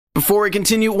Before we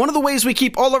continue, one of the ways we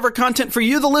keep all of our content for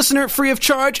you, the listener, free of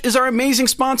charge is our amazing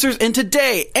sponsors, and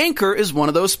today, Anchor is one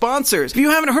of those sponsors. If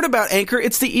you haven't heard about Anchor,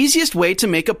 it's the easiest way to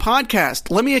make a podcast.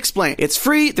 Let me explain. It's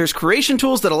free, there's creation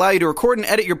tools that allow you to record and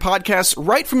edit your podcasts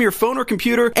right from your phone or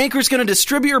computer. Anchor's going to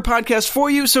distribute your podcast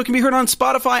for you so it can be heard on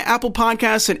Spotify, Apple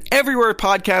Podcasts, and everywhere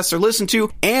podcasts are listened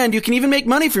to, and you can even make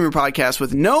money from your podcast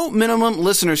with no minimum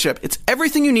listenership. It's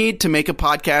everything you need to make a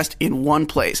podcast in one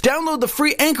place. Download the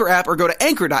free Anchor app or go to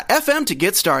anchor.fm to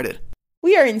get started.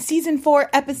 We are in Season 4,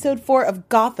 Episode 4 of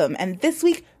Gotham, and this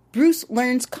week, Bruce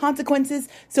learns consequences,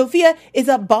 Sophia is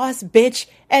a boss bitch,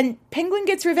 and Penguin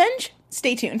gets revenge?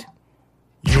 Stay tuned.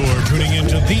 You're tuning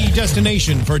into the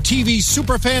destination for TV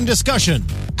superfan discussion,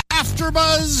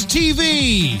 AfterBuzz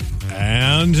TV.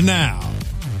 And now,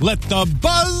 let the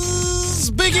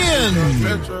buzz begin.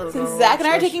 Since Zach and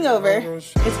I are taking over,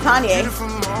 it's Kanye.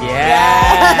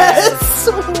 Yes!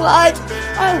 What?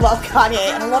 I love Kanye,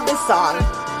 and I love this song.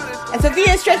 And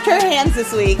Sophia stretched her hands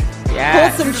this week.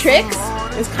 Yes. Pulled some tricks.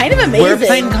 It was kind of amazing. We're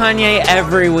playing Kanye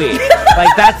every week. Like,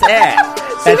 that's it.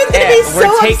 That's it.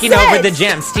 We're taking upset. over the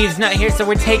jam. Steve's not here, so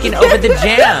we're taking over the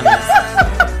jams.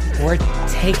 We're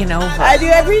taking over. I do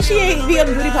appreciate being on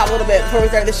the booty pop a little bit before we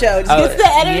start the show. Just gets the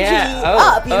energy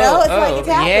up, you know? It's like it's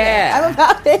happening. Yeah. I'm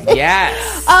about it.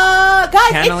 Yes.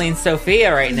 Guys. Channeling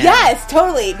Sophia right now. Yes,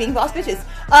 totally. Being boss bitches.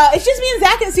 It's just me and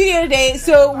Zach in the studio today,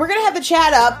 so we're going to have the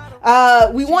chat up.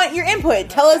 We want your input.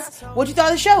 Tell us what you thought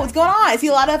of the show. What's going on? I see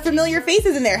a lot of familiar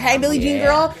faces in there. Hi, Billie Jean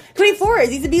Girl. 24,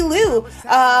 Aziza B. Lou.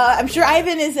 I'm sure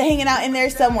Ivan is hanging out in there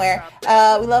somewhere. We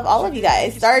love all of you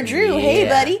guys. Star Drew. Hey,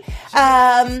 buddy.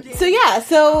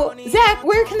 So Zach,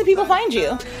 where can the people find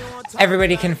you?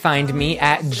 Everybody can find me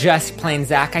at Just Plain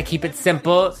Zach. I keep it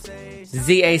simple.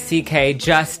 ZACK,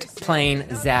 Just Plain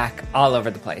Zach, all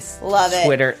over the place. Love it.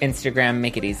 Twitter, Instagram,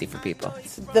 make it easy for people.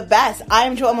 The best.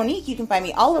 I'm Joelle Monique. You can find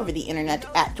me all over the internet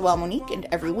at Joelle Monique and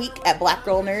every week at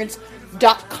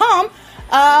blackgirlnerds.com.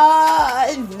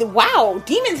 Wow,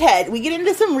 Demon's Head. We get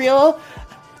into some real...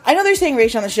 I know they're saying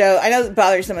racial on the show. I know it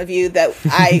bothers some of you that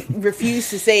I refuse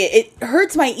to say it. It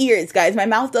hurts my ears, guys. My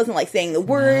mouth doesn't like saying the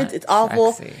words. It's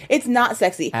awful. Sexy. It's not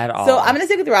sexy. At all. So I'm going to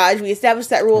stick with Raj. We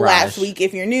established that rule last week.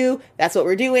 If you're new, that's what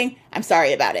we're doing. I'm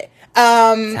sorry about it.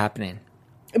 It's happening.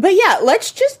 But yeah,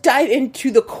 let's just dive into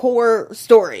the core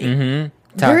story. Mm-hmm.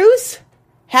 Bruce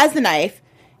has the knife.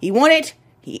 He won it.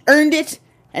 He earned it.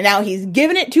 And now he's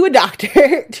giving it to a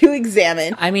doctor to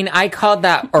examine. I mean, I called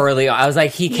that early on. I was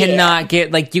like, he cannot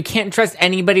get, like, you can't trust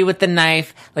anybody with the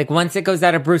knife. Like, once it goes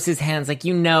out of Bruce's hands, like,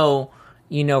 you know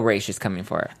Raish is coming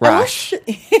for it. Rush.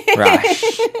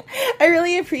 I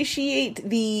really appreciate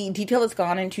the detail that's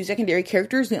gone into secondary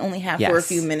characters we only have for a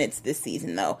few minutes this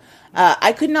season, though.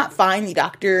 I could not find the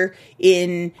doctor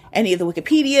in any of the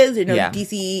Wikipedias or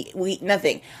DC,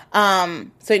 nothing. So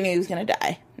I knew he was going to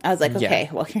die. I was like, okay,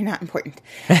 well, you're not important.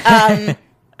 But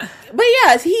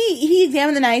yes, he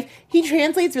examined the knife. He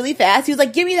translates really fast. He was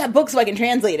like, give me that book so I can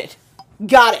translate it.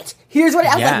 Got it. Here's what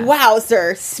I was like, wow,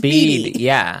 sir. Speedy.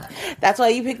 Yeah. That's why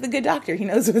you pick the good doctor. He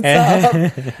knows what's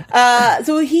up.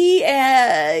 So he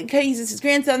uses his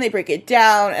grandson. They break it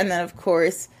down. And then, of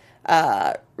course,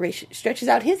 Ray stretches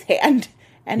out his hand.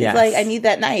 And he's like, I need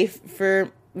that knife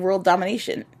for world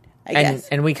domination, I guess.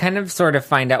 And we kind of sort of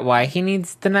find out why he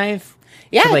needs the knife.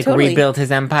 Yeah, to, totally. rebuild his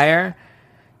empire.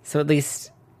 So at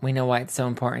least we know why it's so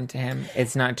important to him.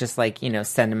 It's not just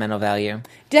sentimental value.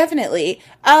 Definitely.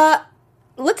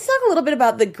 Let's talk a little bit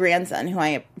about the grandson, who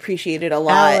I appreciated a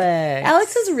lot.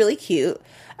 Alex is really cute.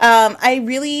 I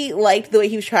really liked the way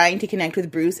he was trying to connect with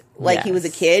Bruce like he was a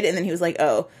kid, and then he was like,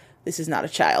 oh, this is not a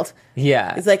child.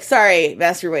 Yeah. He's like, sorry,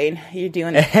 Master Wayne, you're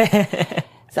doing it.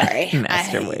 Sorry.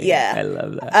 Master Wayne. Yeah. I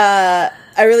love that.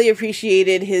 I really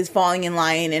appreciated his falling in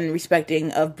line and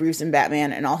respecting of Bruce and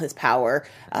Batman and all his power.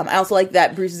 I also like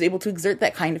that Bruce is able to exert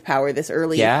that kind of power this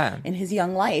early in his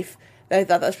young life. I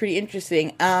thought that was pretty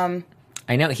interesting. I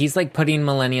know. He's like putting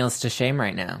millennials to shame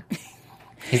right now.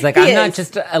 He's like, I'm not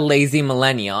just a lazy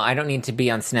millennial. I don't need to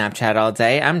be on Snapchat all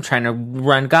day. I'm trying to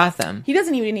run Gotham. He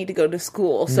doesn't even need to go to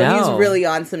school. So he's really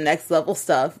on some next level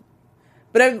stuff.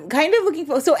 But I'm kind of looking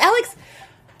for... So Alex...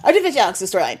 I did finish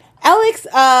Alex's storyline. Alex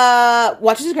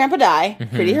watches his grandpa die,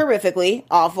 pretty horrifically,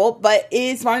 awful, but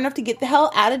is smart enough to get the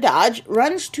hell out of Dodge,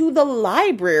 runs to the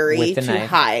library to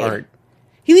hide.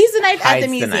 He leaves the knife at the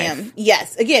museum.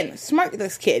 Yes. Again, smart,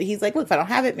 this kid. He's like, look, if I don't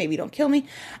have it, maybe don't kill me.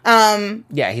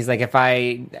 Yeah, he's like, if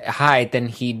I hide, then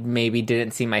he maybe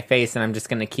didn't see my face, and I'm just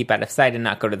going to keep out of sight and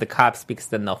not go to the cops because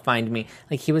then they'll find me.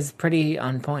 Like, he was pretty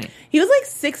on point. He was like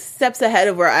 6 steps ahead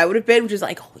of where I would have been, which is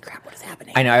like, holy crap, what is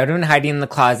happening? I know. I would have been hiding in the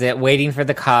closet, waiting for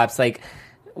the cops, like...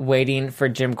 waiting for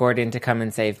Jim Gordon to come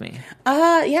and save me.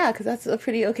 Yeah, because that's a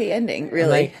pretty okay ending, really.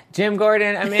 Like, Jim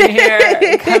Gordon, I'm in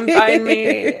here. Come find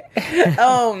me.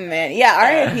 Oh, man. Yeah,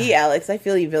 R.I.P. Alex. I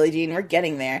feel you, Billie Jean. We're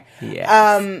getting there.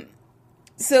 Yes.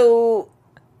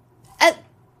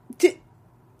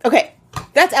 Okay,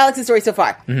 that's Alex's story so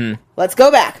far. Mm-hmm. Let's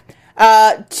go back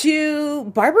to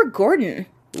Barbara Gordon.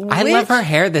 I love her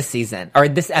hair this season, or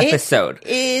this episode. It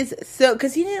is so,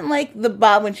 because he didn't like the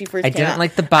bob when she first came out. I didn't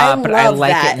like the bob, but I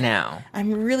like it now.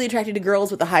 I'm really attracted to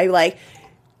girls with the high, like,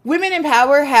 women in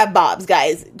power have bobs,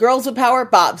 guys. Girls with power,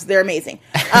 bobs. They're amazing.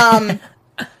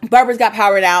 Barbara's got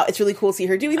power now. It's really cool to see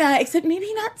her doing that, except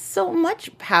maybe not so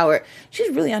much power.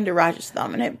 She's really under Raj's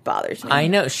thumb, and it bothers me. I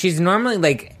know. She's normally,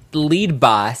 like, lead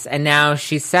boss, and now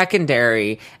she's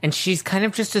secondary, and she's kind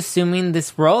of just assuming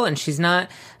this role, and she's not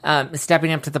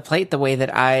stepping up to the plate the way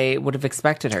that I would have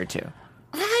expected her to.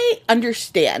 I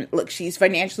understand. Look, she's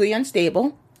financially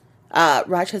unstable.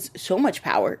 Raj has so much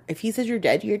power. If he says you're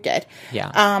dead, you're dead.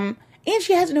 Yeah. And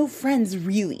she has no friends,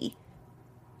 really.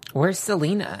 Where's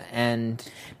Selena?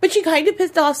 But she kind of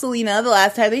pissed off Selena the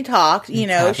last time they talked. You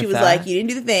know, Tabitha. She was like, you didn't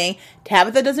do the thing.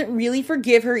 Tabitha doesn't really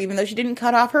forgive her, even though she didn't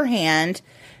cut off her hand.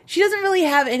 She doesn't really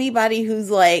have anybody who's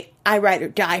like, I ride or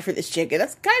die for this chick. And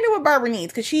that's kind of what Barbara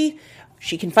needs, because she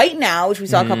can fight now, which we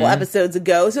saw a couple episodes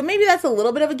ago. So maybe that's a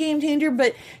little bit of a game changer,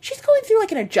 but she's going through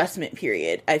like an adjustment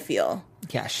period, I feel.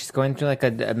 Yeah, she's going through like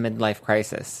a midlife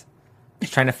crisis. She's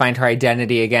trying to find her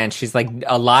identity again. She's like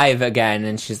alive again,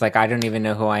 and she's like, I don't even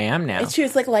know who I am now. It's true.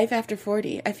 It's like life after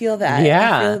 40. I feel that.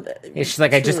 Yeah. She's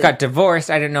like, I just got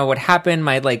divorced. I don't know what happened.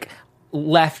 My like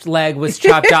left leg was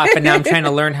chopped off, and now I'm trying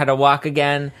to learn how to walk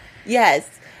again. Yes.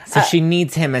 So she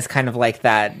needs him as kind of like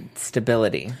that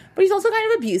stability. But he's also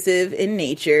kind of abusive in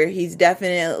nature. He's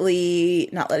definitely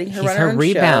not letting her run her own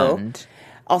rebound. Show.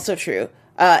 Also true.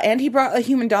 And he brought a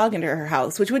human dog into her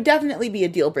house, which would definitely be a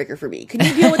deal breaker for me. Can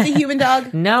you deal with the human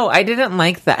dog? No, I didn't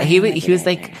like that. He was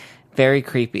like very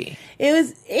creepy.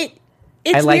 It's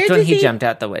I liked weird when he jumped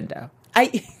out the window.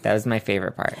 That was my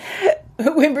favorite part.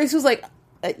 When Bruce was like,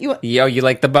 you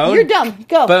like the bone? You're dumb.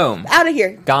 Go. Boom. Out of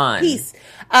here. Gone. Peace.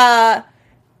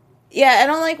 Yeah, I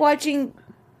don't like watching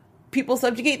people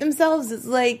subjugate themselves. It's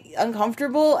like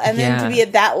uncomfortable. And then to be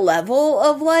at that level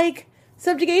of like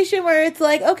subjugation where it's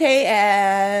like, okay,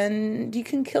 and you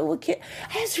can kill a kid.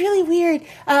 It's really weird.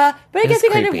 But I guess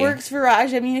it kind of works for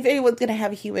Raj. I mean, if anyone's going to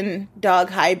have a human dog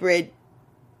hybrid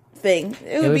thing,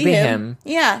 it would be him.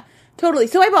 Yeah, totally.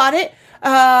 So I bought it.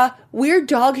 Weird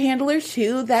dog handler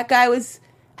too. That guy was...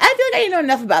 I feel like I didn't know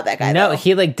enough about that guy. No,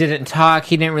 he like didn't talk.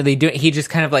 He didn't really do it. He just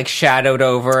kind of like shadowed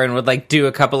over and would like do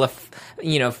a couple of,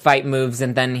 fight moves,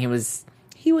 and then he was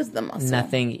the muscle.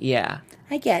 Nothing. Yeah,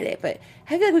 I get it, but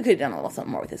I feel like we could have done a little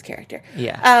something more with his character.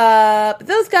 Yeah. But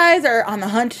those guys are on the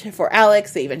hunt for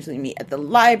Alex. They eventually meet at the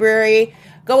library.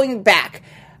 Going back,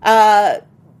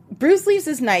 Bruce leaves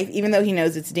his knife, even though he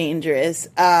knows it's dangerous,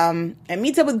 and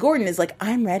meets up with Gordon. Is like,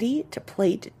 I'm ready to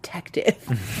play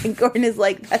detective. And Gordon is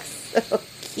like, that's so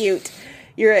cute.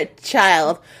 You're a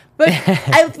child. But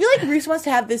I feel like Bruce must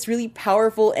have this really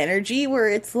powerful energy where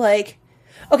it's like,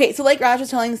 okay, so like Raj was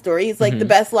telling the story, he's like, the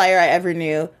best liar I ever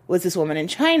knew was this woman in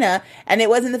China, and it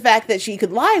wasn't the fact that she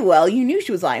could lie well. You knew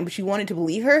she was lying, but you wanted to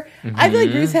believe her. I feel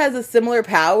like Bruce has a similar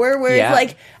power where it's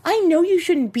like, I know you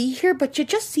shouldn't be here, but you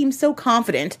just seem so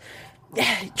confident.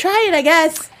 Try it, I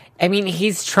guess. I mean,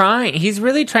 he's trying. He's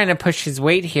really trying to push his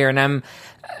weight here, and I'm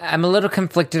a little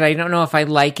conflicted. I don't know if I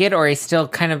like it, or I still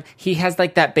kind of... He has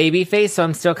like that baby face, so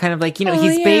I'm still kind of like,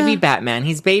 he's baby Batman.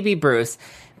 He's baby Bruce.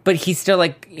 But he's still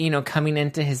like, coming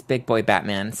into his big boy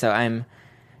Batman. So I'm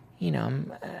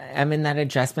in that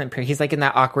adjustment period. He's like in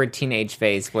that awkward teenage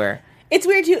phase where... It's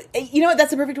weird too. You know what?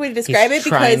 That's the perfect way to describe it,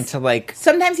 because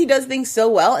sometimes he does things so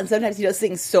well and sometimes he does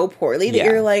things so poorly that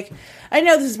you're like, I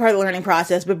know this is part of the learning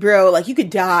process, but bro, like you could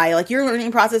die. Like your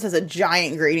learning process has a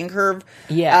giant grading curve.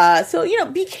 Yeah. So,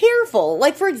 be careful.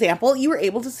 Like, for example, you were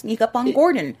able to sneak up on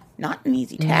Gordon. Not an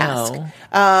easy task.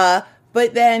 No.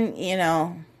 But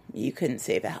then, you couldn't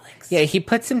save Alex. Yeah, he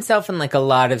puts himself in like a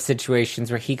lot of situations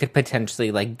where he could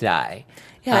potentially like die.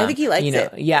 Yeah, I think he likes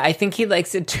it. Yeah, I think he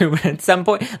likes it too, but at some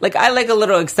point, like, I like a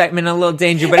little excitement, a little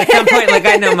danger, but at some point, like,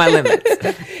 I know my limits.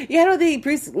 Yeah, I don't think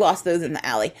Bruce lost those in the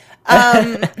alley.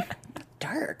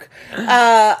 Dark.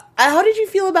 How did you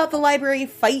feel about the library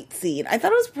fight scene? I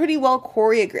thought it was pretty well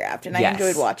choreographed, and I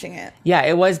enjoyed watching it. Yeah,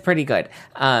 it was pretty good.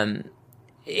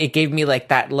 It gave me, like,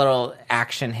 that little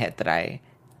action hit that I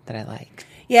liked.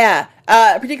 Yeah,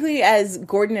 particularly as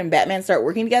Gordon and Batman start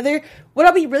working together. What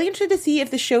I'll be really interested to see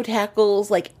if the show tackles,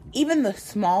 like, even the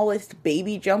smallest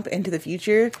baby jump into the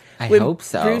future. I hope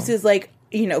so. Bruce is, like,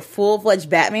 full-fledged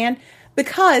Batman.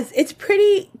 because it's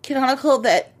pretty canonical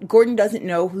that Gordon doesn't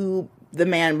know who the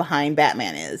man behind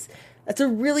Batman is. That's a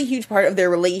really huge part of their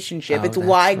relationship. It's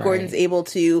why Gordon's able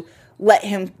to let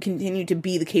him continue to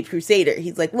be the Caped Crusader.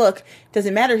 He's like, look, it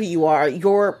doesn't matter who you are.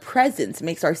 Your presence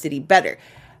makes our city better.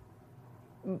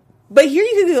 But here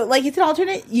you can go, like, it's an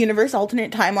alternate universe,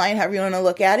 alternate timeline, however you want to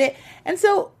look at it. And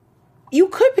so you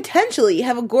could potentially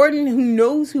have a Gordon who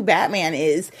knows who Batman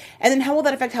is, and then how will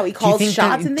that affect how he calls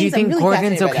shots and things? Do you think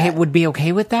Gordon's would be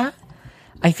okay with that?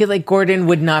 I feel like Gordon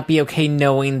would not be okay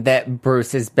knowing that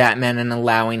Bruce is Batman and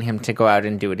allowing him to go out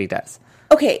and do what he does.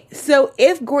 Okay, so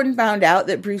if Gordon found out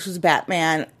that Bruce was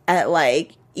Batman at,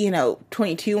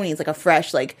 22, when he's, a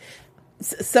fresh,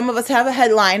 some of us have a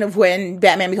headline of when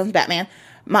Batman becomes Batman.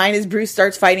 Mine is Bruce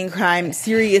starts fighting crime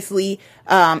seriously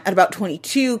at about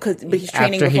 22, but he's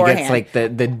training beforehand. After he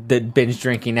gets, the binge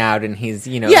drinking out and he's,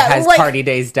 has party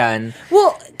days done.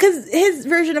 Well, because his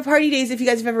version of party days, if you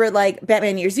guys have ever read,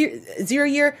 Batman Year Zero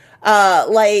Year,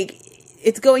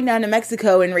 it's going down to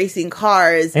Mexico and racing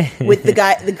cars with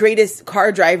the greatest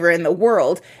car driver in the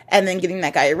world, and then getting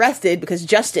that guy arrested because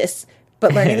justice,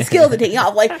 but learning the skills and taking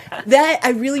off. That,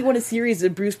 I really want a series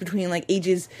of Bruce between,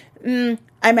 ages...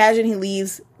 I imagine he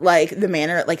leaves, the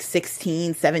manor at,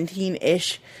 16,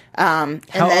 17-ish. How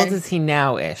old is he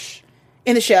now-ish?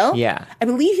 In the show? Yeah. I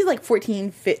believe he's, 14,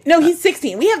 15. No, he's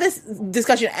 16. We have this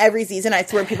discussion every season. I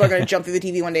swear people are going to jump through the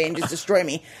TV one day and just destroy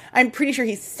me. I'm pretty sure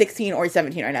he's 16 or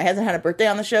 17 right now. He hasn't had a birthday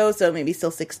on the show, so maybe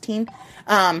still 16.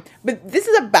 But this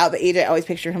is about the age I always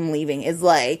picture him leaving, is,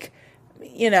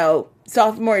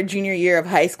 sophomore, junior year of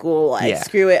high school.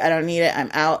 Screw it, I don't need it, I'm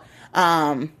out.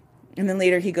 And then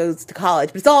later he goes to college,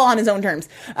 but it's all on his own terms.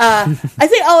 I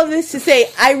say all of this to say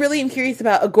I really am curious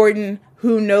about a Gordon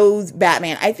who knows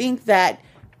Batman. I think that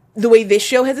the way this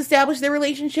show has established their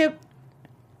relationship,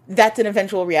 that's an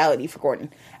eventual reality for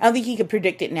Gordon. I don't think he could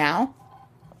predict it now,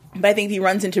 but I think if he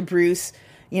runs into Bruce,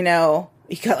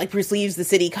 Bruce leaves the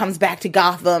city, comes back to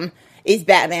Gotham, is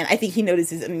Batman, I think he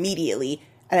notices immediately,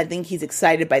 and I think he's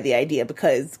excited by the idea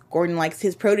because Gordon likes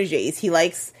his proteges.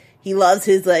 He loves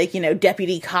his,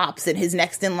 deputy cops and his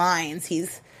next in lines.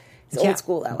 He's old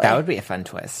school that way. That would be a fun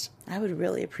twist. I would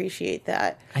really appreciate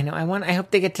that. I know. I hope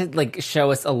they get to,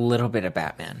 show us a little bit of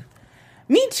Batman.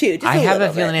 Me too. I have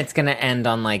a feeling it's going to end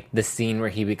on, the scene where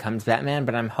he becomes Batman,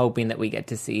 but I'm hoping that we get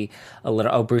to see a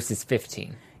little... Oh, Bruce is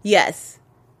 15. Yes.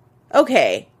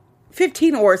 Okay.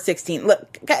 15 or 16.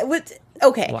 Look,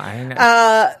 okay. Well, I don't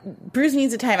know. Bruce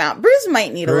needs a timeout. Bruce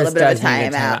might need a little bit of a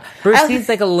timeout. Bruce needs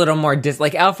a little more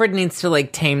Alfred needs to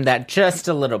tame that just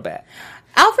a little bit.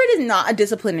 Alfred is not a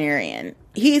disciplinarian.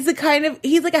 He's like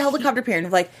a helicopter parent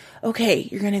of okay,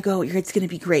 you're gonna go. It's gonna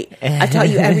be great. I've taught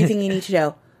you everything you need to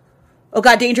know. Oh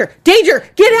God, danger! Danger!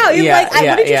 Get out! You're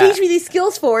what did you teach me these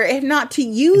skills for if not to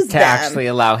use them? To actually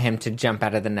allow him to jump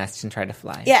out of the nest and try to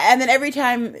fly. Yeah, and then every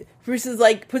time Bruce is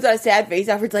puts on a sad face,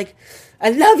 Alfred's I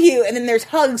love you, and then there's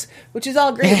hugs, which is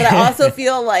all great, but I also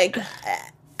feel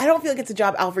I don't feel like it's a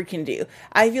job Alfred can do.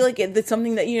 I feel like it's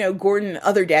something that, Gordon,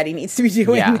 other daddy, needs to be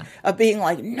doing, of being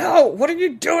no, what are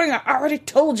you doing? I already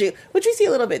told you, which we see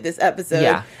a little bit this episode.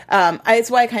 Yeah.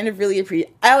 It's why I kind of really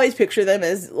appreciate, I always picture them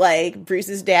as,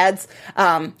 Bruce's dads,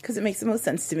 because it makes the most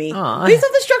sense to me. Aww. Based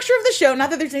off the structure of the show, not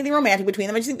that there's anything romantic between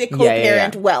them, I just think they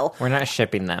co-parent well. We're not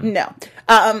shipping them. No.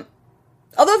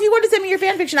 Although if you want to send me your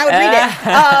fan fiction, I would read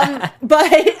it.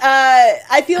 But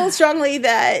I feel strongly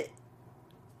that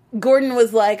Gordon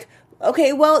was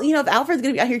okay, well, if Alfred's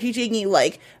going to be out here teaching you,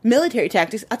 military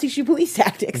tactics, I'll teach you police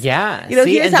tactics. Yeah.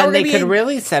 Here's how then they could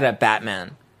really set up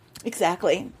Batman.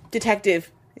 Exactly. Detective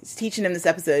is teaching him this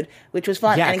episode, which was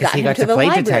fun. Yeah, and it got he him got to the play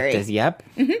library. detectives, yep.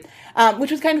 Mm-hmm.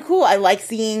 Which was kind of cool. I like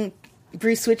seeing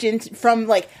Bruce switch from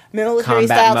military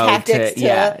style tactics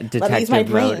to let me use my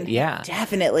brain. Mode. Yeah,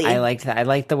 definitely. I liked that. I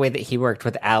liked the way that he worked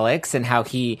with Alex and how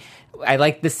I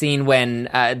liked the scene when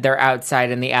they're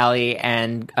outside in the alley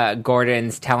and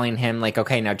Gordon's telling him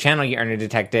okay, now channel your inner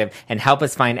detective and help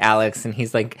us find Alex, and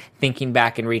he's thinking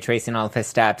back and retracing all of his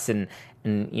steps and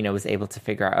was able to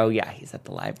figure out, oh yeah, he's at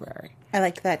the library. I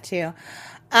liked that too.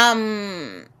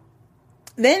 Then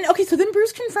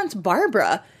Bruce confronts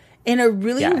Barbara in a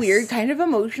really weird kind of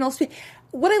emotional space.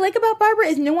 What I like about Barbara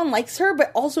is no one likes her,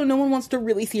 but also no one wants to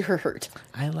really see her hurt.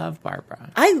 I love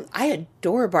Barbara. I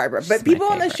adore Barbara, but people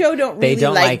on the show don't really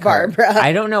like Barbara.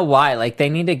 I don't know why. They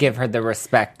need to give her the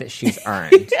respect that she's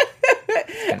earned.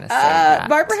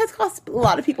 Barbara has caused a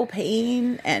lot of people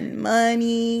pain and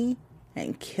money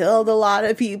and killed a lot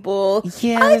of people.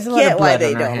 Yeah, I get why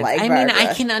they don't like Barbara. I mean,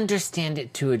 I can understand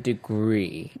it to a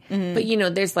degree. Mm-hmm.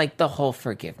 But, there's, the whole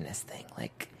forgiveness thing.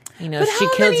 You know, she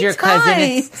killed your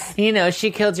cousin.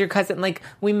 She killed your cousin. Like,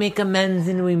 we make amends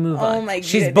and we move on. Oh, my goodness.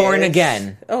 She's born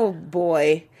again. Oh,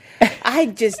 boy. I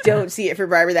just don't see it for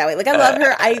Barbara that way. Like, I love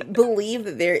her. I believe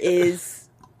that there is,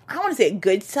 I don't want to say a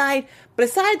good side, but a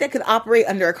side that could operate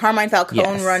under a Carmine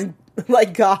Falcone run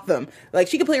like Gotham. Like,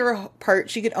 she could play her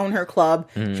part. She could own her club.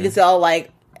 She could sell,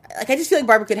 like, I just feel like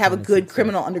Barbara could have a good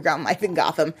criminal underground life in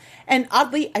Gotham. And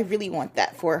oddly, I really want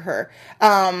that for her.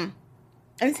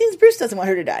 And it seems Bruce doesn't want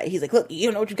her to die. He's like, look, you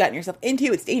don't know what you've gotten yourself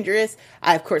into. It's dangerous.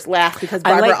 I, of course, laugh because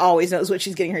Barbara always knows what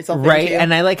she's getting herself into. Right,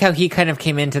 and I like how he kind of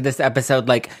came into this episode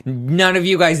like, none of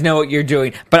you guys know what you're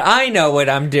doing, but I know what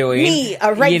I'm doing. Me,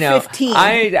 a right 15.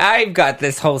 I've got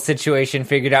this whole situation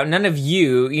figured out. None of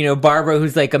you, Barbara,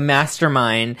 who's like a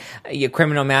mastermind, a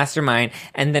criminal mastermind,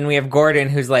 and then we have Gordon,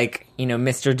 who's like,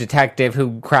 Mr. Detective,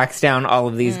 who cracks down all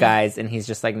of these guys, and he's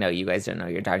just like, no, you guys don't know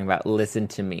what you're talking about. Listen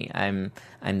to me. I'm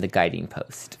the guiding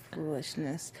post.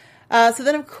 Foolishness. So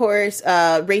then, of course,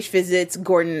 Raish visits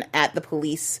Gordon at the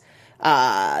police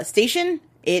station.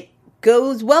 It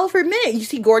goes well for a minute. You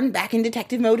see Gordon back in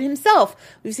detective mode himself.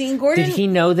 We've seen Gordon. Did he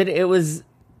know that it was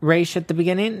Raish at the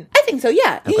beginning? I think so,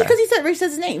 yeah. Because he said Raish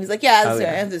says his name. He's like, yeah,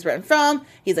 this is where I'm from.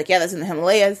 He's like, yeah, that's in the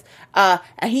Himalayas. And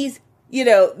he's,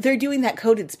 they're doing that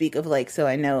coded speak of like, so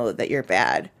I know that you're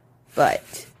bad,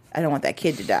 but I don't want that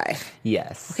kid to die.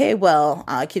 Yes. Okay, well,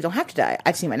 kids don't have to die.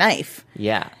 I've seen my knife.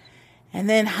 Yeah. And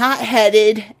then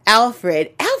hot-headed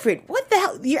Alfred. Alfred, what the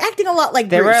hell? You're acting a lot like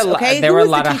Bruce, okay? There were a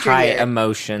lot of high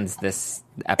emotions this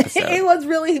episode. It was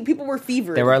really, people were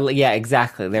fevered. Yeah,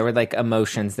 exactly. There were like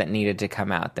emotions that needed to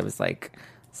come out. There was like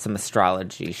some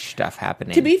astrology stuff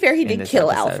happening. To be fair, he did kill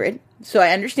Alfred. So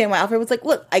I understand why Alfred was like,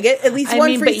 look, I get at least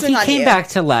one free swing on you. But he came back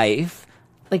to life.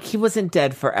 Like, he wasn't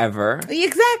dead forever.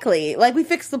 Exactly. Like, we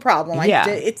fixed the problem. Yeah.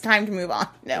 It's time to move on.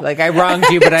 No. Like, I wronged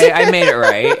you, but I made it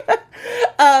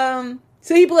right.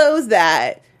 So he blows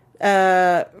that.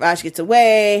 Raj gets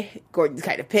away. Gordon's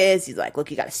kind of pissed. He's like, look,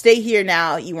 you got to stay here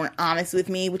now. You weren't honest with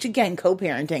me. Which, again,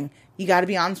 co-parenting. You got to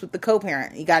be honest with the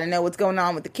co-parent. You got to know what's going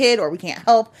on with the kid or we can't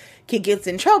help. Kid gets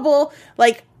in trouble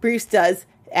like Bruce does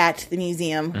at the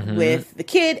museum with the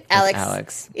kid,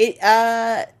 Alex.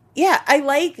 Yeah, I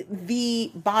like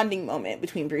the bonding moment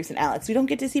between Bruce and Alex. We don't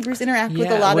get to see Bruce interact with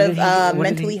a lot of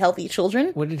mentally healthy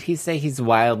children. What did he say? He's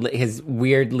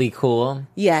weirdly cool?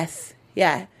 Yes,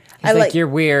 yeah. He's like, you're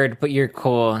weird, but you're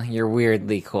cool. You're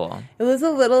weirdly cool. It was a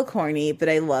little corny, but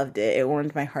I loved it. It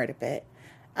warmed my heart a bit.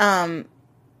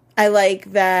 I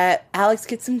like that Alex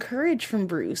gets some courage from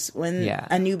Bruce when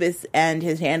Anubis and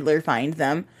his handler find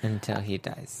them. Until he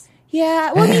dies.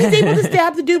 Yeah, well, he's able to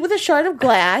stab the dude with a shard of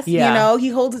glass. Yeah. He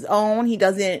holds his own. He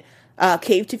doesn't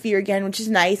cave to fear again, which is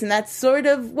nice. And that's sort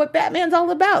of what Batman's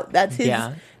all about. That's his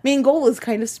main goal, is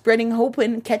kind of spreading hope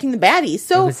and catching the baddies.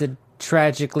 So it was a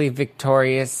tragically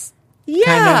victorious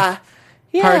kind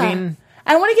of parting.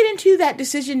 I want to get into that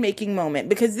decision-making moment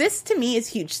because this, to me, is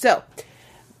huge. So,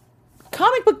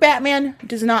 comic book Batman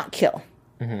does not kill.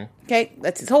 Okay,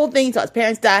 that's his whole thing. He saw his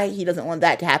parents die. He doesn't want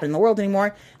that to happen in the world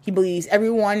anymore. He believes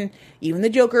everyone, even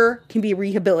the Joker, can be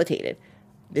rehabilitated.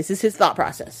 This is his thought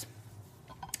process.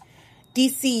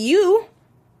 DCU,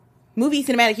 movie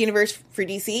cinematic universe for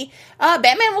DC,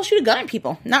 Batman will shoot a gun at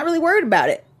people. Not really worried about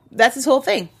it. That's his whole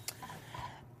thing.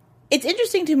 It's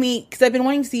interesting to me because I've been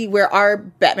wanting to see where our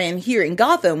Batman here in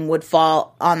Gotham would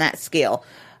fall on that scale.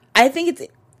 I think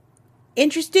it's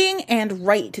interesting and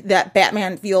right that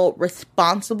Batman feel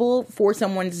responsible for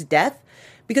someone's death,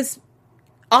 because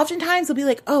oftentimes they'll be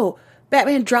like, oh,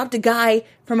 Batman dropped a guy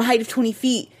from a height of 20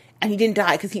 feet and he didn't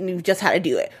die because he knew just how to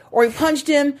do it. Or he punched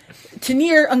him to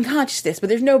near unconsciousness, but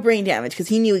there's no brain damage because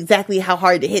he knew exactly how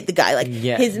hard to hit the guy. Like,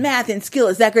 his math and skill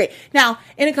is that great. Now,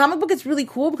 in a comic book, it's really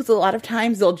cool because a lot of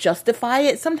times they'll justify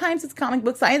it. Sometimes it's comic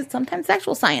book science, sometimes it's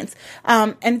actual science.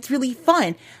 And it's really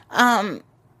fun.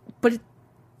 But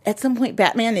at some point,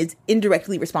 Batman is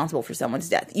indirectly responsible for someone's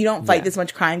death. You don't fight this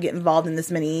much crime, get involved in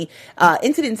this many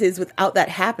incidences without that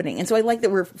happening. And so I like that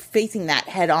we're facing that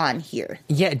head on here.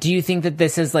 Yeah. Do you think that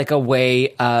this is like a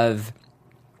way of,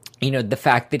 the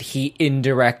fact that he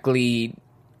indirectly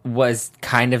was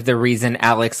kind of the reason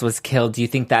Alex was killed? Do you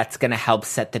think that's going to help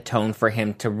set the tone for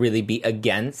him to really be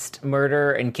against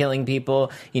murder and killing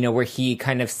people? Where he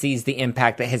kind of sees the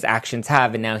impact that his actions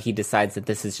have, and now he decides that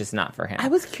this is just not for him. I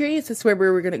was curious as to where we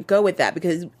were going to go with that,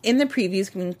 because in the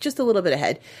previews, just a little bit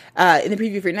ahead, in the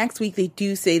preview for next week, they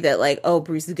do say that, like, oh,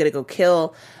 Bruce is going to go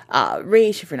kill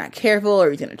Raish if we're not careful,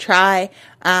 or he's going to try.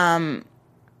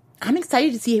 I'm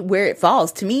excited to see where it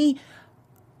falls. To me,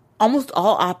 almost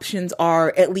all options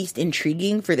are at least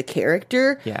intriguing for the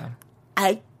character. Yeah.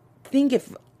 I think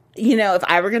if if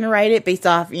I were going to write it based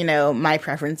off, my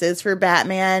preferences for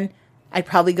Batman, I'd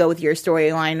probably go with your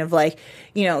storyline of like,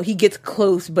 he gets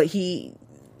close, but he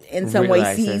in some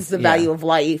way sees the value of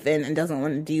life and doesn't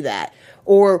want to do that.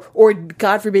 Or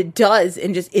God forbid does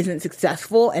and just isn't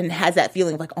successful and has that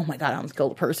feeling of like, oh my God, I almost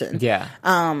killed a person. Yeah.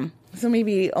 So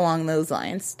maybe along those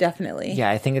lines, definitely. Yeah,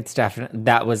 I think it's definitely,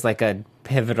 that was like a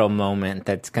pivotal moment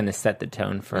that's going to set the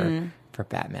tone for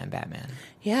Batman.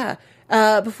 Yeah.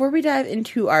 Before we dive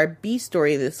into our B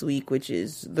story this week, which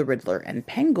is the Riddler and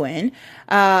Penguin,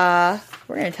 we're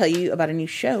going to tell you about a new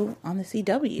show on the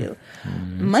CW.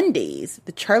 Mondays,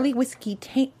 the Charlie Whiskey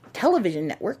television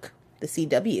network, the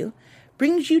CW,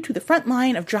 brings you to the front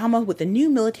line of drama with the new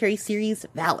military series,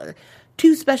 Valor.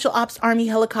 2 Special Ops Army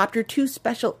helicopter,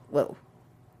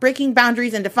 breaking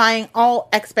boundaries and defying all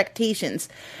expectations.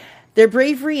 Their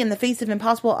bravery in the face of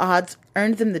impossible odds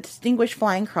earned them the Distinguished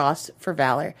Flying Cross for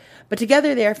valor. But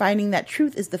together they are finding that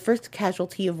truth is the first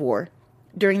casualty of war.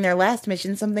 During their last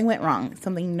mission, something went wrong,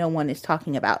 something no one is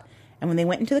talking about. And when they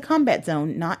went into the combat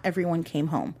zone, not everyone came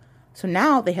home. So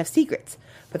now they have secrets,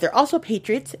 but they're also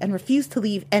patriots and refuse to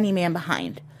leave any man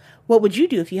behind. What would you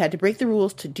do if you had to break the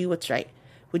rules to do what's right?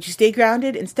 Would you stay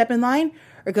grounded and step in line,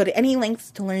 or go to any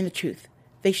lengths to learn the truth?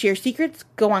 They share secrets,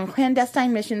 go on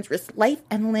clandestine missions, risk life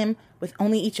and limb with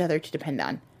only each other to depend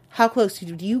on. How close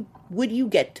would you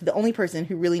get to the only person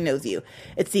who really knows you?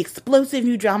 It's the explosive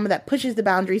new drama that pushes the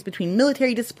boundaries between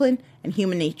military discipline and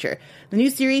human nature. The new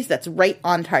series that's right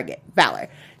on target, Valor.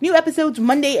 New episodes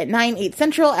Monday at 9, 8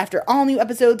 Central after all new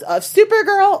episodes of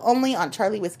Supergirl, only on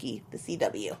Charlie Whiskey, the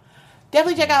CW.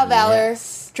 Definitely check out Valor.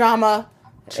 Yes. Drama.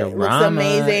 It looks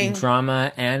amazing.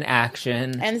 Drama and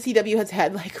action. And the CW has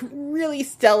had like really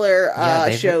stellar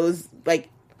shows like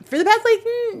for the past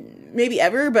maybe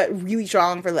ever, but really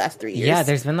strong for the last 3 years. Yeah,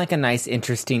 there's been like a nice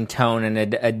interesting tone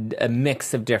and a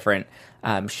mix of different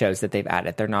shows that they've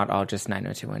added. They're not all just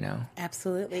 90210.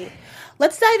 Absolutely.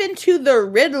 Let's dive into the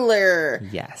Riddler.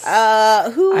 Yes.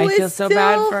 I feel so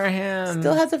bad for him.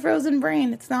 Still has a frozen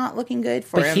brain. It's not looking good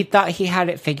for him. But he thought he had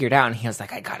it figured out, and he was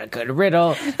like, I got a good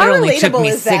riddle. It only took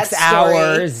me 6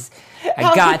 hours.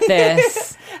 I got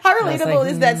this. How relatable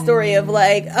is that story of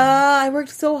like, I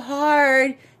worked so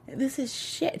hard. This is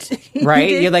shit. Right?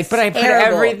 You're like, but I put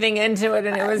everything into it,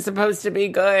 and it was supposed to be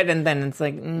good. And then it's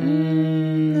like,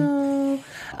 no.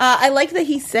 I like that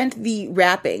he sent the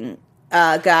rapping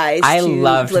guys. I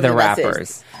loved the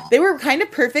rappers. They were kind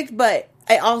of perfect, but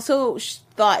I also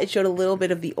thought it showed a little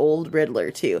bit of the old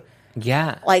Riddler too.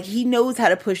 Yeah. Like, he knows how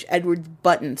to push Edward's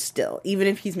buttons still, even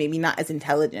if he's maybe not as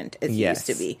intelligent as he used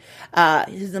to be.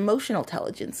 His emotional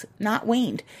intelligence, not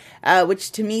waned,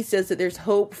 which to me says that there's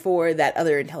hope for that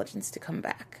other intelligence to come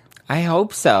back. I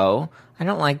hope so. I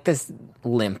don't like this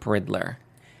limp Riddler.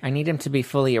 I need him to be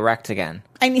fully erect again.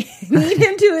 I need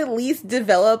him to at least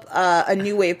develop a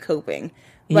new way of coping.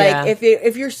 Like,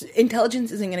 if your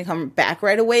intelligence isn't going to come back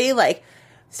right away, like,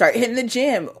 start hitting the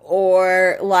gym,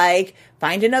 or like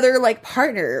find another like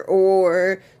partner,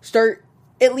 or start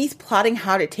at least plotting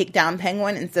how to take down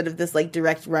Penguin instead of this like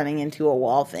direct running into a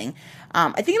wall thing.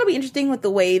 I think it'll be interesting with the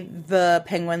way the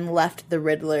Penguin left the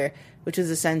Riddler, which is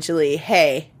essentially,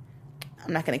 hey,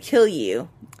 I'm not going to kill you,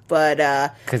 but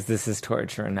because this is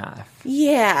torture enough.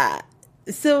 Yeah.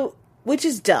 So, which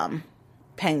is dumb,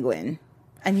 Penguin.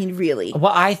 I mean, really.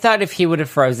 Well, I thought if he would have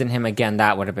frozen him again,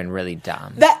 that would have been really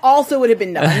dumb. That also would have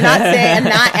been dumb. I'm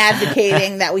not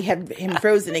advocating that we have him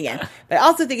frozen again. But I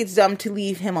also think it's dumb to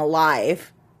leave him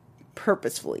alive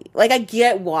purposefully. Like, I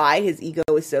get why his ego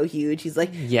is so huge. He's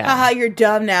like, haha, you're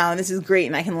dumb now, and this is great,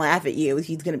 and I can laugh at you.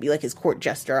 He's going to be like his court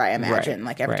jester, I imagine. Right,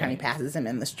 like, every time he passes him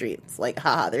in the street, it's like,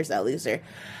 haha, there's that loser.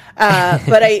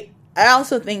 But I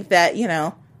also think that,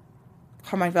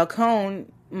 Carmine Falcone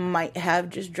might have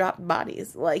just dropped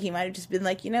bodies. Like, he might have just been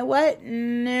like, you know what?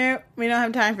 No, we don't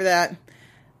have time for that.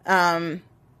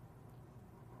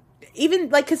 Even,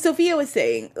 like, because Sophia was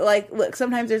saying, like, look,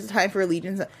 sometimes there's a time for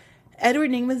allegiance. Edward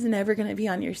Nygma's never going to be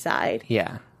on your side.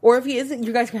 Yeah. Or if he isn't,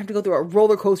 you guys are going to have to go through a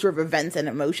roller coaster of events and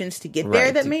emotions to get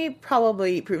there that may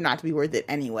probably prove not to be worth it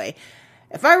anyway.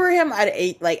 If I were him,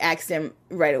 I'd ask him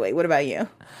right away. What about you?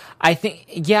 I think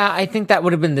that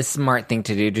would have been the smart thing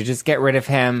to do, to just get rid of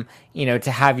him,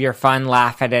 to have your fun,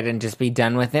 laugh at it, and just be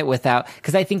done with it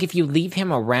because I think if you leave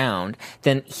him around,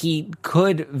 then he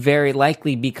could very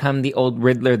likely become the old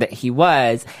Riddler that he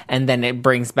was, and then it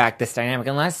brings back this dynamic,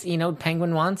 unless,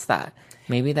 Penguin wants that.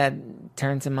 Maybe that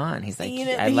turns him on. He's like, he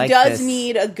does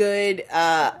need a good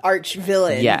arch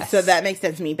villain. Yes. So that makes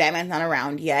sense to me. Batman's not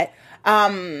around yet.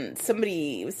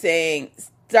 Somebody was saying,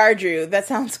 Stardrew, that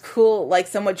sounds cool. Like,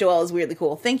 somewhat Joel is weirdly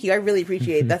cool. Thank you. I really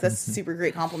appreciate that. That's a super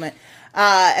great compliment.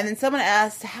 And then someone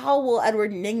asked, how will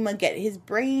Edward Nygma get his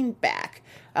brain back?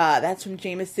 That's from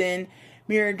Jameson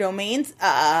Mirror Domains.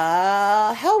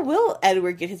 How will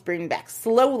Edward get his brain back?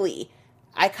 Slowly.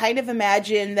 I kind of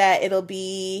imagine that it'll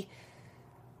be...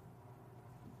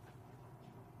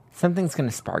 Something's going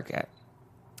to spark it.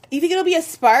 You think it'll be a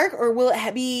spark, or will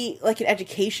it be like an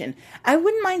education? I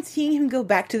wouldn't mind seeing him go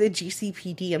back to the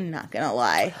GCPD, I'm not going to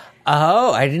lie.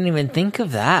 Oh, I didn't even think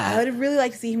of that. I would really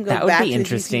like to see him go back to the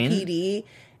GCPD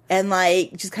and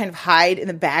like just kind of hide in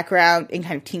the background and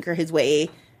kind of tinker his way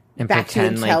and back to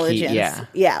intelligence.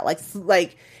 Yeah,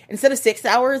 like instead of 6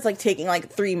 hours, like taking like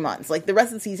 3 months. Like the rest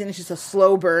of the season is just a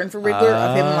slow burn for Riddler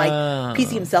of him like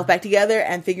piecing himself back together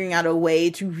and figuring out a way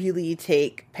to really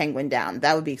take Penguin down.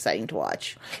 That would be exciting to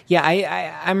watch. Yeah,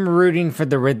 I'm rooting for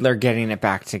the Riddler getting it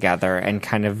back together and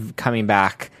kind of coming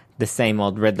back the same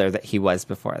old Riddler that he was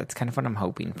before. That's kind of what I'm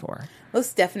hoping for.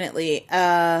 Most definitely.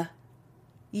 Yeah,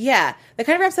 that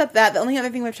kind of wraps up that. The only other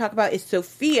thing we have to talk about is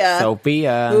Sophia.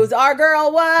 Who's our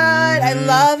girl, what? Mm-hmm. I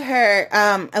love her.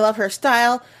 I love her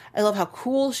style. I love how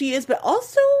cool she is, but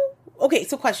also... Okay,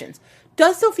 so questions.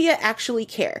 Does Sophia actually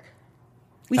care?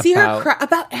 We see her cry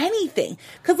about anything.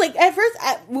 Because, like, at first,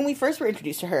 when we first were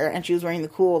introduced to her, and she was wearing the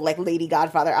cool, like, Lady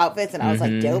Godfather outfits, and I was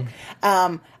like, dope.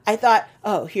 I thought,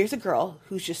 oh, here's a girl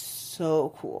who's just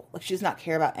so cool. Like, she does not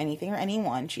care about anything or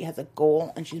anyone. She has a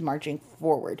goal, and she's marching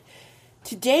forward.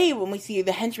 Today, when we see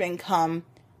the henchmen come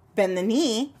bend the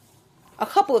knee, a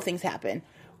couple of things happen.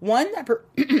 One,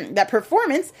 that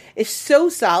performance is so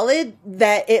solid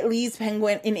that it leaves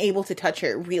Penguin unable to touch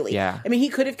her, really. Yeah. I mean, he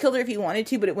could have killed her if he wanted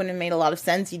to, but it wouldn't have made a lot of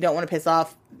sense. You don't want to piss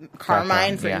off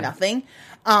Carmine for nothing.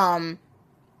 So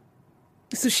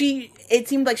it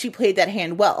seemed like she played that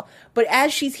hand well. But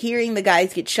as she's hearing the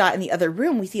guys get shot in the other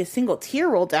room, we see a single tear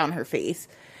roll down her face.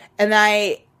 And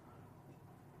I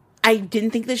didn't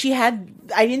think that she cared.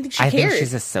 I think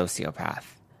she's a sociopath.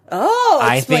 Oh,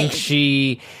 explain. I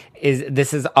think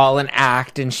this is all an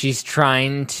act, and she's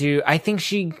trying to... I think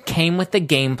she came with the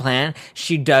game plan.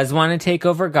 She does want to take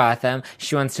over Gotham.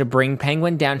 She wants to bring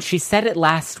Penguin down. She said it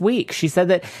last week. She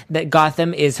said that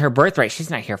Gotham is her birthright. She's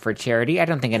not here for charity. I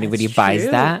don't think anybody buys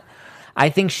that. I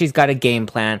think she's got a game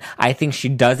plan. I think she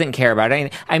doesn't care about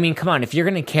it. I mean, come on. If you're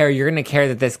going to care, you're going to care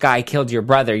that this guy killed your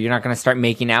brother. You're not going to start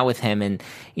making out with him and,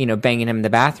 banging him in the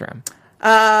bathroom.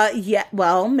 Yeah,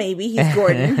 well, maybe. He's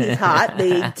Gordon. He's hot.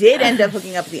 They did end up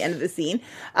hooking up at the end of the scene.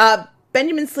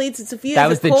 Benjamin Slates and Sophia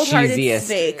that is was a cold-hearted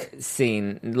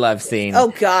cheesiest love scene.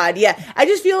 Oh, God, yeah. I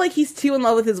just feel like he's too in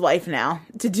love with his wife now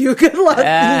to do a good love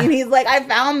scene. He's like, I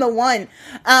found the one.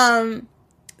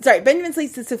 Benjamin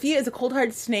Slates and Sophia is a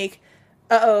cold-hearted snake.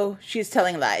 Uh-oh, she is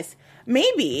telling lies.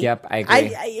 Maybe. Yep, I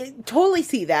agree. I totally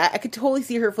see that. I could totally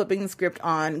see her flipping the script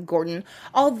on Gordon.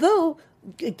 Although...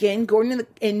 Again, Gordon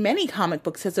in many comic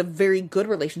books has a very good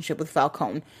relationship with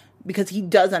Falcone because he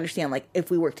does understand, like, if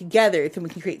we work together, then we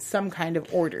can create some kind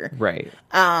of order. Right.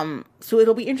 So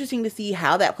it'll be interesting to see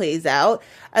how that plays out.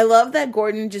 I love that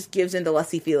Gordon just gives into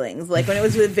lusty feelings. Like, when it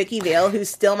was with Vicky Vale, who's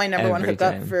still my number one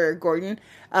hookup for Gordon,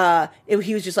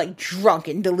 he was just, like, drunk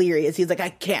and delirious. He's like, I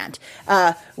can't.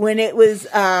 When it was,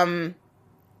 oh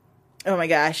my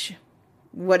gosh,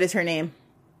 what is her name?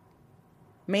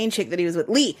 Main chick that he was with,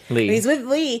 Lee. When he's with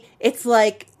Lee, it's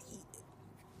like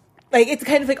it's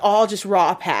kind of like all just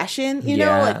raw passion, you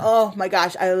know? Like, oh my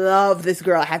gosh, I love this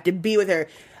girl. I have to be with her.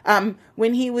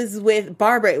 When he was with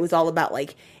Barbara, it was all about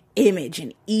like image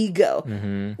and ego.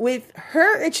 Mm-hmm. With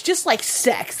her, it's just like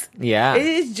sex. Yeah. It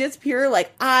is just pure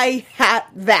like, I have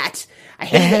that. I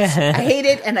hate it. I hate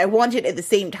it and I want it at the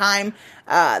same time.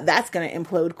 That's going to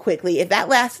implode quickly. If that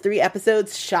lasts 3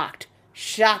 episodes, shocked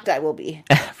I will be.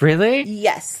 Really?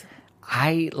 Yes.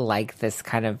 I like this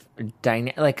kind of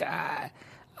dynamic. Like, I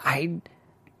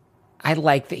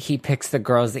like that he picks the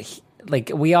girls that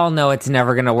we all know it's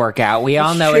never going to work out. We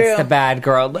all know it's the bad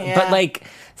girl. Yeah. But, like,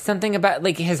 something about,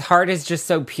 like, his heart is just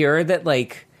so pure that,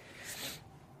 like,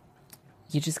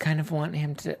 you just kind of want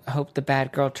him to hope the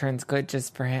bad girl turns good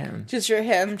just for him. Just for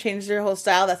him. Change their whole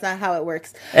style. That's not how it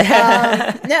works.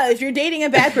 No, if you're dating a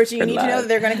bad person, you need to know that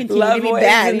they're going to continue to be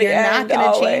bad. You're not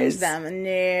going to change them.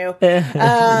 No.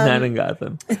 Not in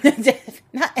Gotham.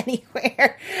 Not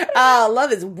anywhere.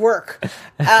 Love is work.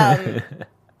 Yeah,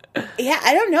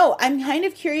 I don't know. I'm kind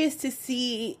of curious to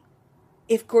see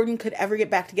if Gordon could ever get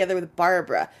back together with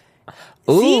Barbara.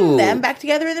 Seeing them back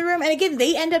together in the room, and again,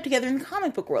 they end up together in the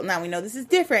comic book world. Now we know this is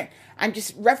different. I'm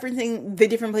just referencing the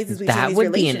different places we've seen these relationships. That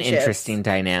would be an interesting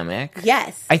dynamic.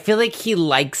 Yes, I feel like he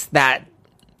likes that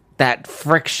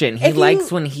friction. He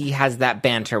likes when he has that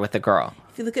banter with a girl.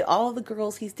 If you look at all of the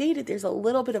girls he's dated, there's a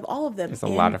little bit of all of them. There's a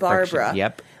lot of Barbara. Friction.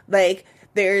 Yep. Like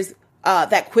there's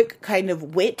that quick kind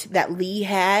of wit that Lee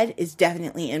had is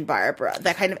definitely in Barbara.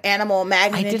 That kind of animal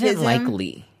magnetism. I didn't like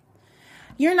Lee.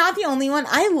 You're not the only one.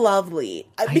 I love Lee.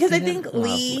 Because I think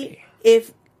Lee,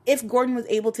 if Gordon was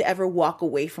able to ever walk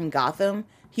away from Gotham,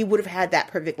 he would have had that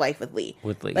perfect life with Lee.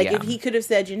 If he could have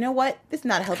said, you know what? This is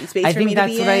not a healthy space for me to be in. I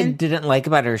think that's what I didn't like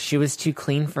about her. She was too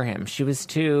clean for him. She was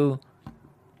too...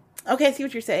 Okay, I see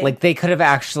what you're saying. Like, they could have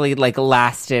actually, like,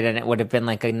 lasted, and it would have been,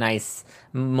 like, a nice,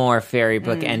 more fairy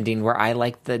book ending where I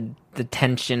like the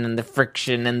tension and the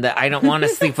friction and the I don't want to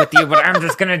sleep with you, but I'm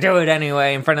just going to do it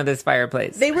anyway in front of this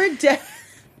fireplace. They were...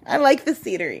 I like the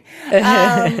scenery.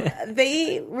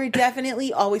 They were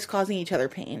definitely always causing each other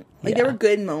pain. Like, there were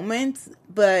good moments,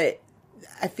 but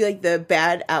I feel like the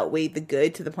bad outweighed the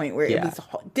good to the point where it was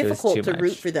difficult to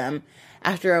root for them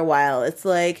after a while. It's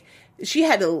like... She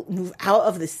had to move out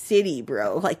of the city,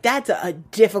 bro. Like, that's a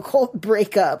difficult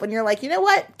breakup. And you're like, you know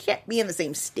what? Can't be in the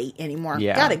same state anymore.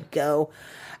 Yeah. Gotta go.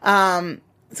 So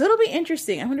it'll be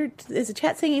interesting. I wonder, is the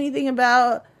chat saying anything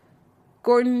about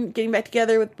Gordon getting back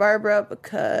together with Barbara?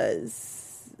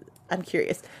 Because I'm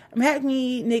curious. I'm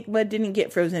happy Enigma didn't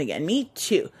get frozen again. Me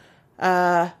too.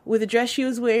 With the dress she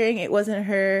was wearing, it wasn't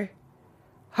her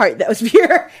heart that was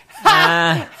pure.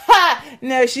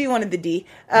 No, she wanted the D.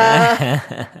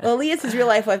 Well, Leah's his real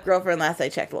life girlfriend last I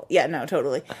checked. Well, yeah, no,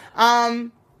 totally.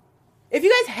 If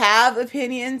you guys have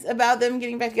opinions about them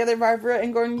getting back together, Barbara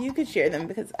and Gordon, you could share them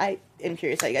because I am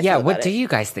curious how you guys feel about what do you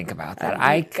guys think about that?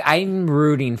 I'm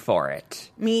rooting for it.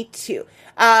 Me too.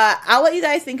 I'll let you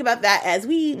guys think about that as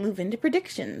we move into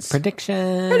predictions.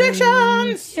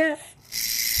 Predictions! Yeah.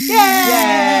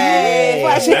 Yay!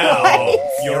 Flashing now,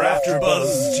 lights. your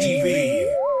AfterBuzz TV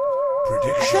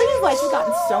predictions. I feel like these lights have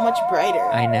gotten so much brighter.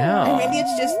 I know. And maybe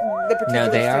it's just the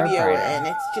particular studio we're in.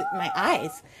 It's just my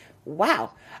eyes.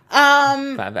 Wow.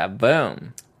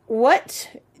 Boom. What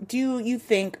do you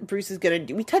think Bruce is going to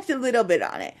do? We touched a little bit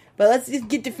on it, but let's just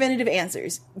get definitive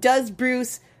answers. Does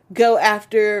Bruce go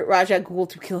after Ra's al Ghul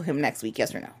to kill him next week?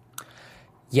 Yes or no?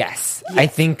 Yes. I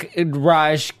think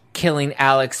Raj killing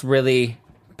Alex really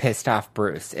pissed off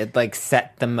Bruce. It like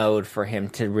set the mode for him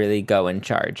to really go in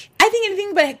charge. I think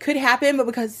anything but could happen, but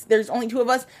because there's only two of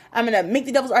us, I'm going to make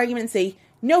the devil's argument and say,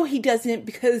 no, he doesn't,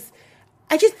 because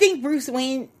I just think a Bruce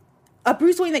Wayne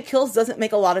that kills doesn't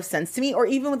make a lot of sense to me, or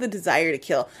even with a desire to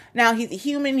kill. Now, he's a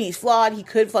human, he's flawed, he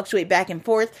could fluctuate back and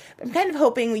forth, but I'm kind of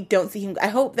hoping we don't see him. I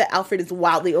hope that Alfred is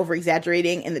wildly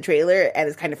over-exaggerating in the trailer and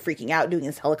is kind of freaking out doing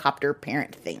his helicopter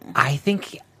parent thing. I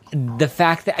think the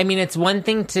fact that, I mean, it's one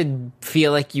thing to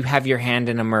feel like you have your hand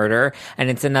in a murder, and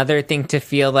it's another thing to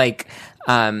feel like,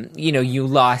 you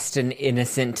lost an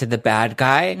innocent to the bad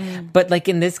guy. But like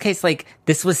in this case, like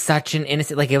this was such an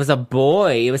innocent, like it was a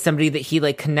boy. It was somebody that he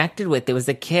like connected with. It was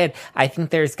a kid. I think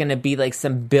there's going to be like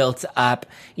some built up,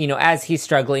 as he's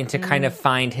struggling to kind of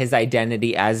find his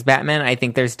identity as Batman. I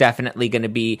think there's definitely going to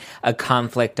be a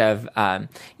conflict of,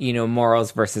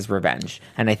 morals versus revenge.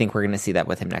 And I think we're going to see that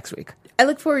with him next week. I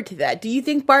look forward to that. Do you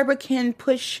think Barbara can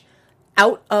push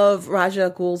out of Ra's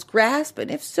al Ghul's grasp? And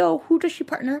if so, who does she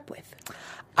partner up with?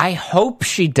 I hope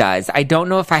she does. I don't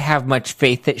know if I have much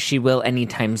faith that she will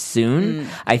anytime soon.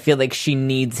 I feel like she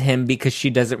needs him because she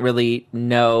doesn't really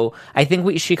know. I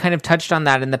think she kind of touched on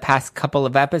that in the past couple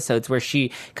of episodes where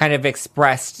she kind of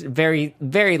expressed very,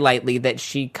 very lightly that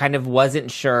she kind of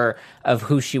wasn't sure of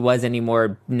who she was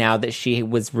anymore now that she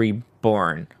was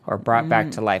reborn or brought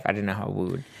back to life. I don't know how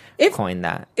we would coin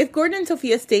that. If Gordon and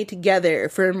Sophia stay together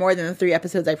for more than the 3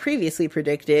 episodes I previously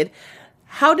predicted,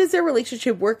 how does their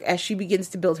relationship work as she begins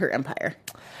to build her empire?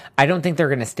 I don't think they're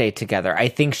going to stay together. I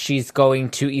think she's going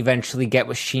to eventually get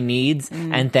what she needs,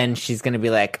 and then she's going to be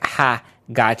like, ha,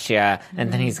 gotcha.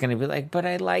 And then he's going to be like, but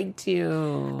I liked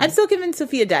you. I'm still convinced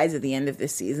Sophia dies at the end of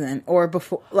this season, or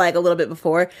before, like a little bit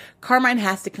before. Carmine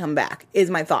has to come back, is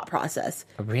my thought process.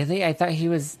 Really? I thought he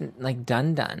was like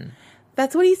done.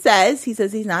 That's what he says. He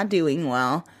says he's not doing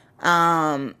well.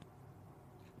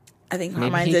 I think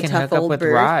Carmine's a tough old bird. Maybe he can hook up with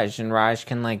Raj, and Raj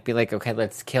can be like, okay,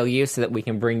 let's kill you so that we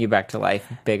can bring you back to life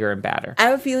bigger and badder. I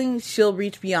have a feeling she'll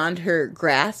reach beyond her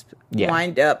grasp,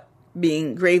 wind up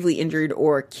being gravely injured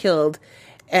or killed,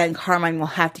 and Carmine will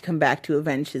have to come back to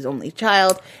avenge his only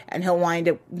child, and he'll wind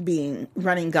up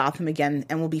running Gotham again,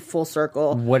 and will be full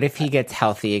circle. What if he gets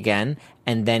healthy again,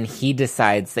 and then he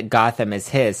decides that Gotham is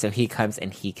his, so he comes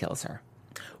and he kills her?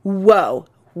 Whoa,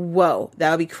 that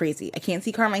would be crazy. I can't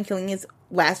see Carmine killing his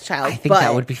last child. I think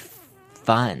that would be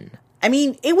fun. I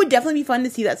mean, it would definitely be fun to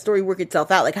see that story work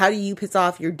itself out. Like, how do you piss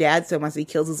off your dad so much that he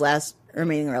kills his last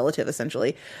remaining relative,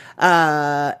 essentially?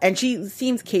 And she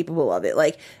seems capable of it.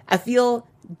 Like, I feel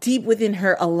deep within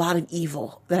her a lot of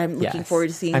evil that I'm looking forward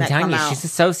to seeing that come out. I'm telling you, she's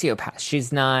a sociopath.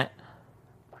 She's not...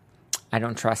 I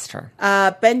don't trust her.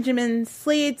 Benjamin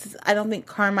Slates, I don't think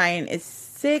Carmine is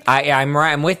sick.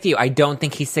 I'm with you. I don't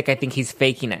think he's sick. I think he's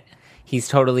faking it. He's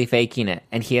totally faking it.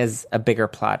 And he has a bigger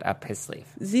plot up his sleeve.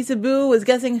 Zisabu was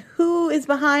guessing who is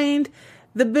behind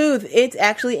the booth. It's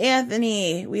actually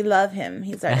Anthony. We love him.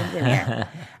 He's our engineer.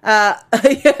 I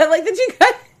like that you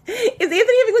guys... Is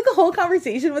Anthony having like a whole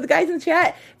conversation with the guys in the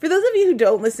chat? For those of you who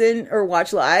don't listen or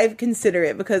watch live, consider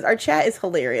it because our chat is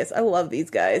hilarious. I love these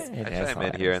guys. I chime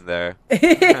in here and there.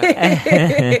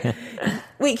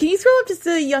 Wait, can you scroll up just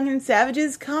to Young and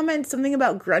Savage's comment? Something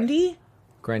about Grundy?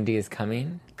 Grundy is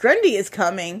coming? Grundy is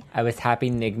coming. I was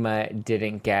happy Nigma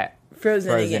didn't get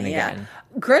frozen again. Yeah.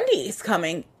 Grundy is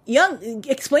coming. Young,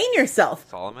 explain yourself.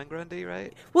 Solomon Grundy,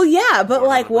 right? Well, yeah, but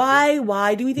like, why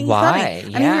do we think he's coming?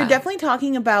 Yeah. I mean, we're definitely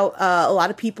talking about a lot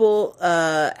of people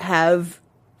have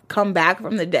come back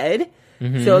from the dead.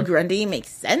 Mm-hmm. So Grundy makes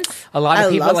sense. A lot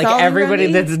of people, like Solomon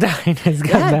everybody Grundy. That's died has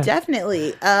come back.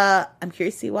 Definitely. I'm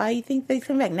curious to see why you think he's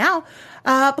coming back now.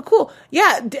 But cool.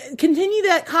 Yeah, continue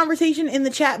that conversation in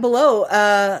the chat below.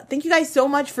 Thank you guys so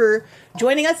much for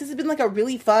joining us. This has been like a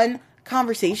really fun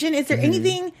conversation. Is there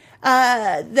anything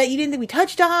that you didn't think we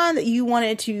touched on that you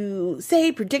wanted to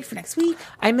say, predict for next week?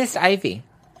 I missed Ivy.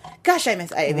 Gosh, I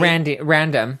miss Ivy.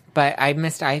 Random, but I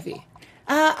missed Ivy.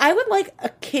 I would like a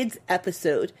kids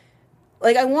episode.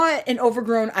 Like, I want an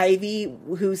overgrown Ivy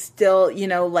who's still, you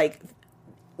know, like,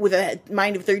 with a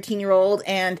mind of a 13-year-old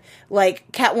and,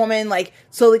 like, Catwoman, like,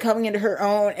 slowly coming into her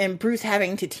own and Bruce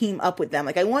having to team up with them.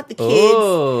 Like, I want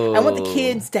the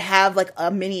kids to have, like, a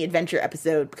mini adventure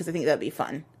episode because I think that'd be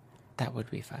fun. That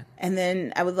would be fun. And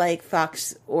then I would like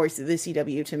Fox or the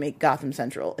CW to make Gotham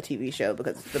Central a TV show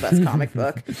because it's the best comic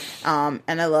book.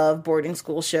 And I love boarding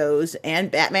school shows. And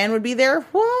Batman would be there.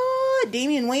 What?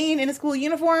 Damian Wayne in a school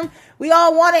uniform? We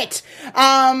all want it.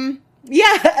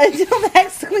 Yeah, until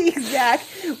next week, Zach,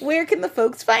 where can the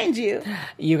folks find you?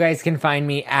 You guys can find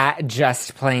me at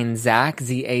Just Plain Zach,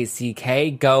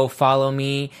 ZACK. Go follow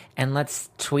me and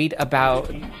let's tweet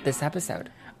about this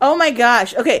episode. Oh my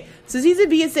gosh. Okay, so Ziza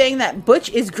B is saying that Butch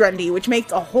is Grundy, which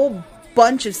makes a whole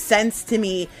bunch of sense to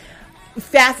me.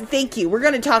 Thank you. We're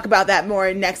going to talk about that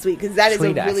more next week because that is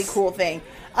a really cool thing.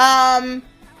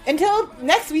 Until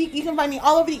next week, you can find me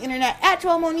all over the internet at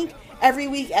Joelle Monique, every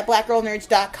week at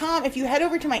blackgirlnerds.com. If you head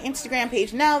over to my Instagram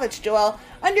page now, that's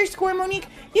Joelle_Monique,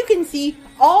 you can see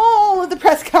all of the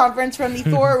press conference from the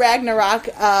Thor Ragnarok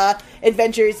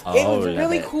adventures. It was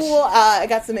really cool. I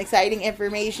got some exciting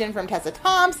information from Tessa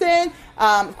Thompson.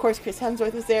 Of course, Chris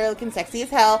Hemsworth was there looking sexy as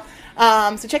hell.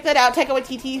 So check that out. Taika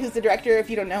Waititi, who's the director. If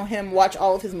you don't know him, watch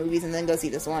all of his movies and then go see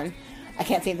this one. I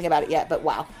can't say anything about it yet, but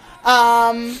wow.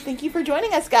 Thank you for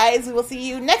joining us, guys. We will see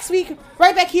you next week,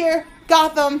 right back here,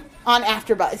 Gotham, on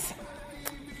AfterBuzz.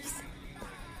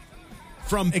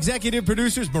 From executive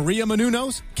producers Maria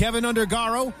Menounos, Kevin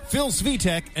Undergaro, Phil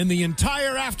Svitek, and the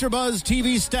entire AfterBuzz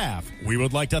TV staff, we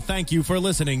would like to thank you for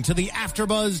listening to the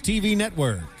AfterBuzz TV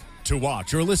network. To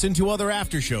watch or listen to other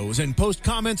after shows and post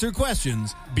comments or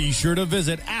questions, be sure to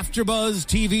visit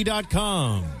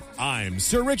AfterBuzzTV.com. I'm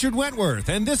Sir Richard Wentworth,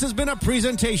 and this has been a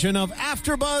presentation of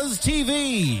AfterBuzz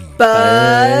TV.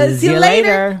 Buzz you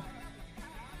later.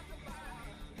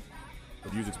 The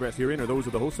views expressed herein are those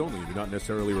of the hosts only and do not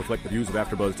necessarily reflect the views of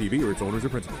AfterBuzz TV or its owners or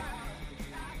principals.